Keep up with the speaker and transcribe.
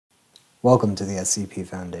Welcome to the SCP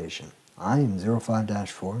Foundation. I am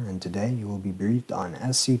 05-4 and today you will be briefed on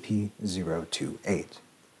SCP-028.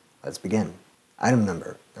 Let's begin. Item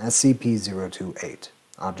number SCP-028.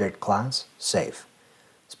 Object Class Safe.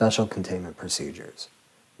 Special Containment Procedures.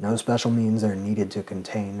 No special means are needed to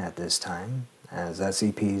contain at this time, as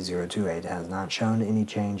SCP-028 has not shown any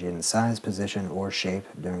change in size, position, or shape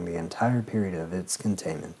during the entire period of its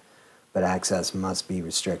containment, but access must be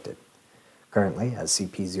restricted. Currently,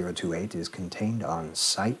 SCP-028 is contained on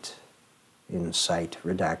site, in Site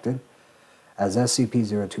Redacted, as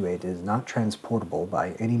SCP-028 is not transportable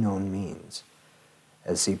by any known means.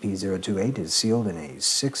 SCP-028 is sealed in a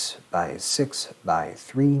 6 by 6 by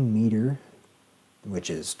 3 meter, which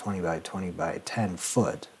is 20 by 20 by 10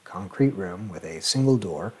 foot, concrete room with a single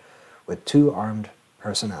door, with 2 armed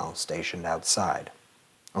personnel stationed outside.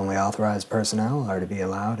 Only authorized personnel are to be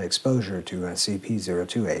allowed exposure to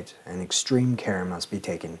SCP-028, and extreme care must be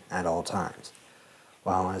taken at all times.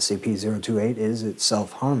 While SCP-028 is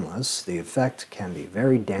itself harmless, the effect can be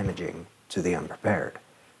very damaging to the unprepared.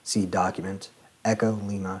 See document Echo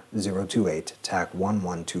Lima 028 TAC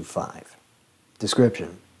 1125.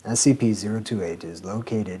 Description: SCP-028 is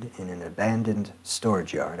located in an abandoned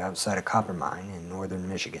storage yard outside a copper mine in northern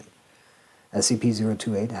Michigan.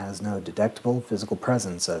 SCP-028 has no detectable physical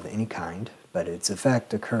presence of any kind, but its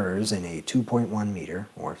effect occurs in a 2.1 meter,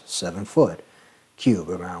 or 7 foot, cube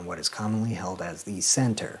around what is commonly held as the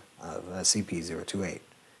center of SCP-028.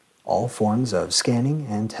 All forms of scanning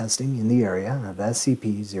and testing in the area of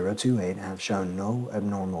SCP-028 have shown no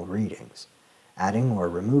abnormal readings. Adding or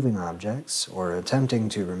removing objects, or attempting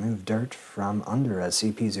to remove dirt from under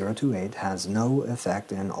SCP-028 has no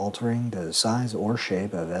effect in altering the size or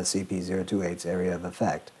shape of SCP-028's area of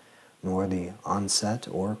effect, nor the onset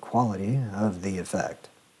or quality of the effect.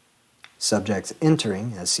 Subjects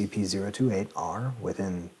entering SCP-028 are,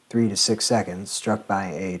 within 3 to 6 seconds, struck by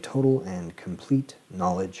a total and complete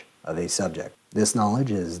knowledge of a subject. This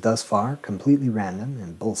knowledge is thus far completely random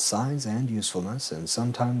in both size and usefulness, and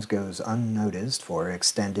sometimes goes unnoticed for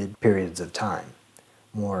extended periods of time.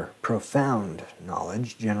 More profound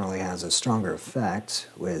knowledge generally has a stronger effect,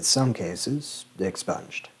 with some cases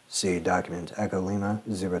expunged. See document Echo Lima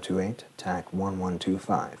 028 TAC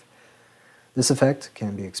 1125. This effect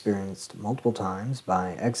can be experienced multiple times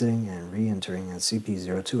by exiting and re-entering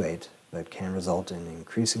SCP-028, but can result in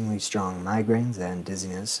increasingly strong migraines and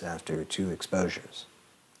dizziness after 2 exposures.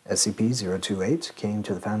 SCP-028 came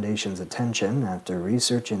to the Foundation's attention after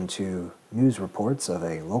research into news reports of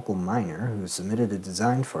a local miner who submitted a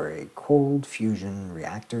design for a cold fusion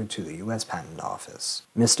reactor to the U.S. Patent Office.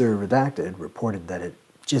 Mr. Redacted reported that it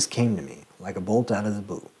just came to me, like a bolt out of the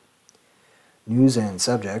blue. News and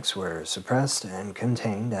subjects were suppressed and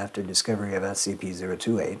contained after discovery of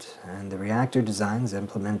SCP-028, and the reactor designs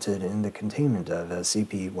implemented in the containment of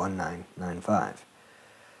SCP-1995.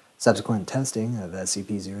 Subsequent testing of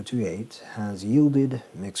SCP-028 has yielded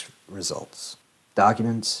mixed results.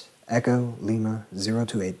 Documents Echo Lima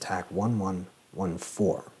 028 TAC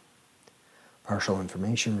 1114. Partial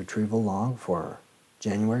information retrieval log for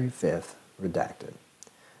January 5th, redacted.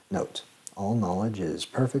 Note: all knowledge is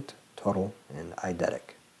perfect, total, and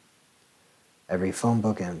eidetic. Every phone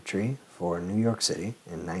book entry for New York City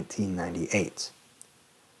in 1998.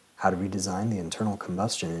 How to redesign the internal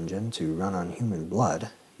combustion engine to run on human blood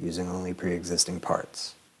using only pre-existing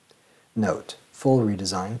parts. Note: full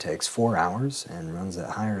redesign takes 4 hours and runs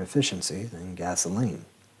at higher efficiency than gasoline.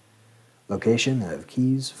 Location of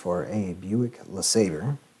keys for a Buick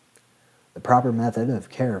LeSabre. The proper method of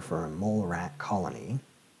care for a mole rat colony.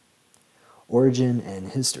 Origin and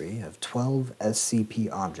history of 12 SCP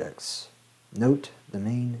objects. Note: the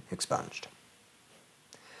main expunged.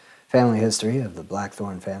 Family history of the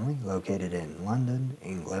Blackthorn family, located in London,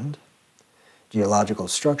 England. Geological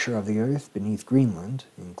structure of the Earth beneath Greenland,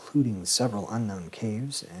 including several unknown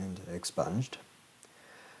caves, and expunged.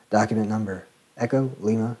 Document number Echo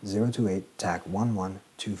Lima 028 TAC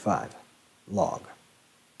 1125. Log.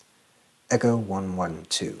 Echo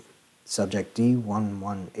 112. Subject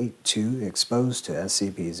D1182 exposed to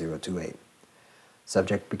SCP-028.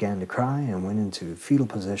 Subject began to cry and went into fetal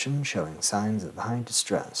position, showing signs of high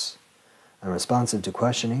distress. Unresponsive to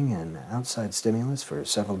questioning and outside stimulus for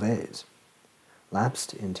several days.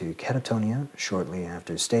 Lapsed into catatonia shortly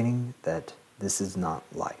after stating that this is not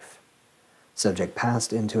life. Subject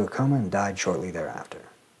passed into a coma and died shortly thereafter.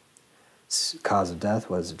 Cause of death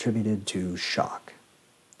was attributed to shock.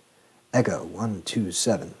 Echo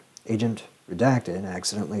 127. Agent Redacted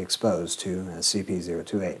accidentally exposed to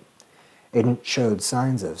SCP-028. Agent showed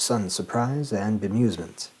signs of sudden surprise and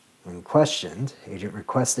bemusement. When questioned, Agent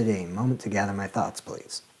requested a moment to gather my thoughts,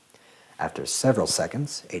 please. After several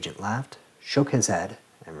seconds, Agent laughed, shook his head,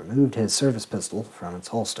 and removed his service pistol from its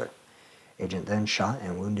holster. Agent then shot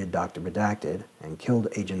and wounded Dr. Redacted and killed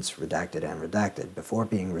Agents Redacted and Redacted before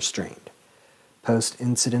being restrained.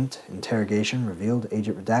 Post-incident interrogation revealed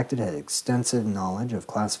Agent Redacted had extensive knowledge of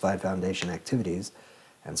classified Foundation activities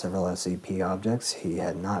and several SCP objects he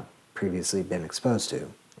had not previously been exposed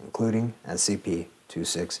to, including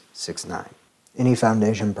SCP-2669. Any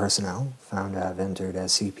Foundation personnel found to have entered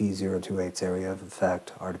SCP-028's area of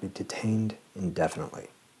effect are to be detained indefinitely.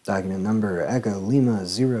 Document number Echo Lima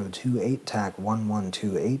 028 TAC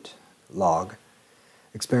 1128, log,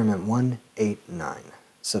 Experiment 189.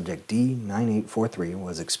 Subject D9843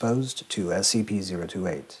 was exposed to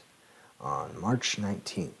SCP-028 on March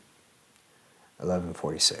 19,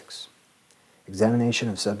 1146. Examination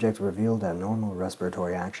of subject revealed abnormal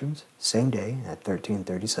respiratory actions, same day at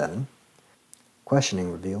 1337.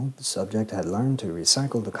 Questioning revealed the subject had learned to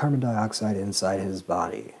recycle the carbon dioxide inside his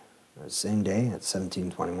body, the same day at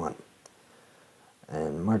 1721.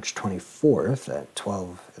 And March 24th at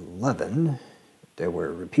 1211, there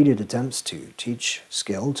were repeated attempts to teach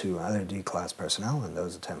skill to other D-Class personnel, and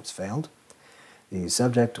those attempts failed. The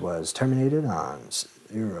subject was terminated on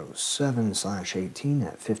 07/18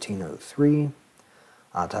 at 1503.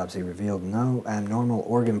 Autopsy revealed no abnormal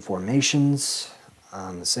organ formations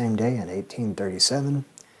on the same day at 1837.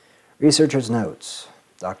 Researcher's notes.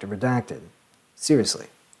 Dr. Redacted. Seriously,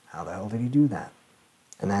 how the hell did he do that?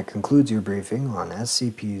 And that concludes your briefing on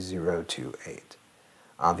SCP-028.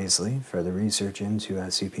 Obviously, further research into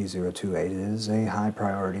SCP-028 is a high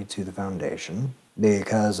priority to the Foundation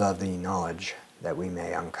because of the knowledge that we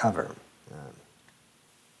may uncover.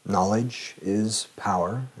 Knowledge is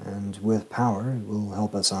power, and with power, it will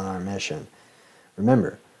help us on our mission.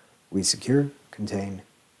 Remember, we secure, contain,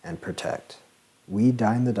 and protect. We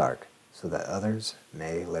die in the dark so that others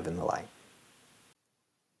may live in the light.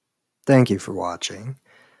 Thank you for watching.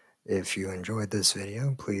 If you enjoyed this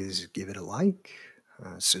video, please give it a like,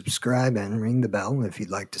 subscribe, and ring the bell if you'd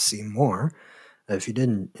like to see more. If you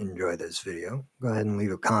didn't enjoy this video, go ahead and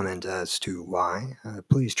leave a comment as to why.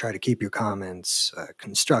 Please try to keep your comments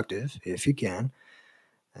constructive if you can.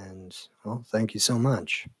 And, well, thank you so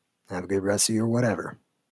much. Have a good rest of your whatever.